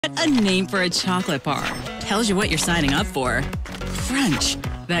A name for a chocolate bar tells you what you're signing up for. Crunch.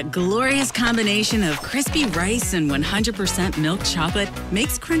 That glorious combination of crispy rice and 100% milk chocolate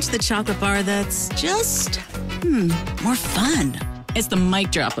makes Crunch the chocolate bar that's just, more fun. It's the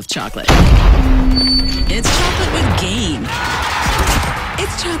mic drop of chocolate. It's chocolate with game.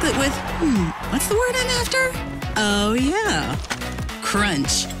 It's chocolate with, what's the word I'm after? Oh yeah,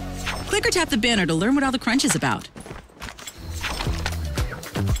 Crunch. Click or tap the banner to learn what all the Crunch is about.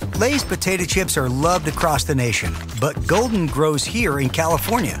 Lay's potato chips are loved across the nation, but Golden grows here in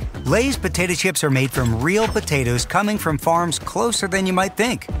California. Lay's potato chips are made from real potatoes coming from farms closer than you might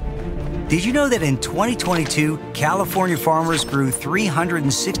think. Did you know that in 2022, California farmers grew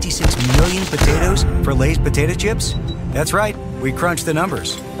 366 million potatoes for Lay's potato chips? That's right, we crunched the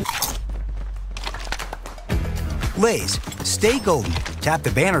numbers. Lay's, stay golden. Tap the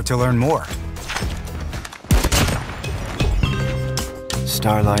banner to learn more.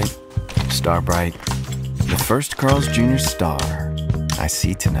 Starlight, star bright, the first Carl's Jr. star I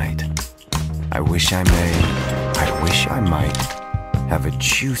see tonight. I wish I might have a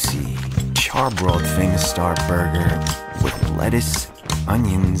juicy, charbroiled famous star burger with lettuce,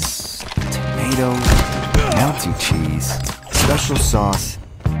 onions, tomato, melty cheese, special sauce,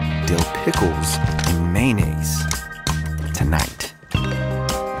 dill pickles, and mayonnaise. Tonight.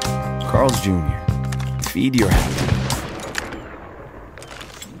 Carl's Jr. Feed your happy.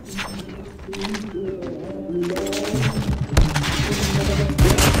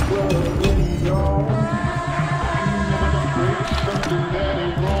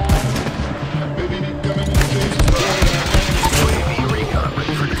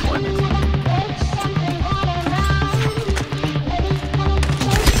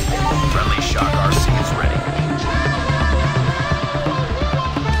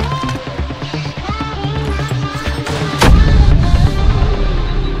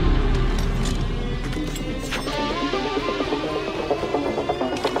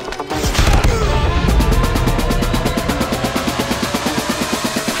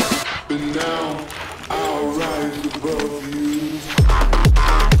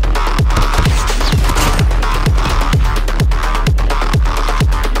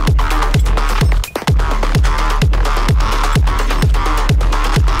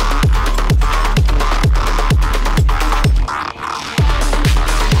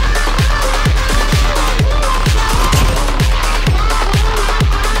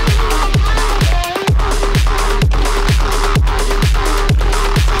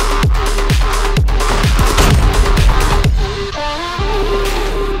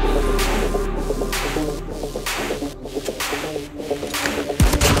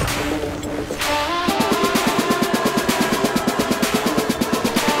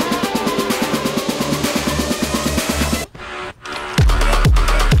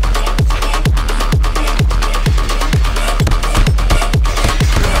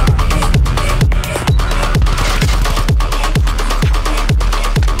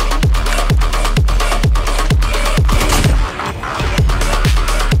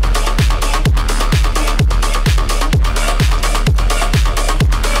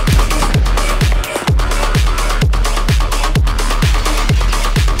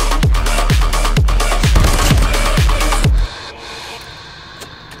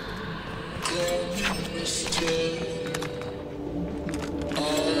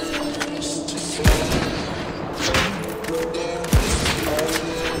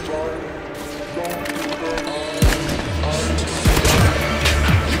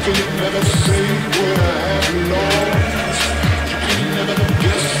 Never say what I have lost.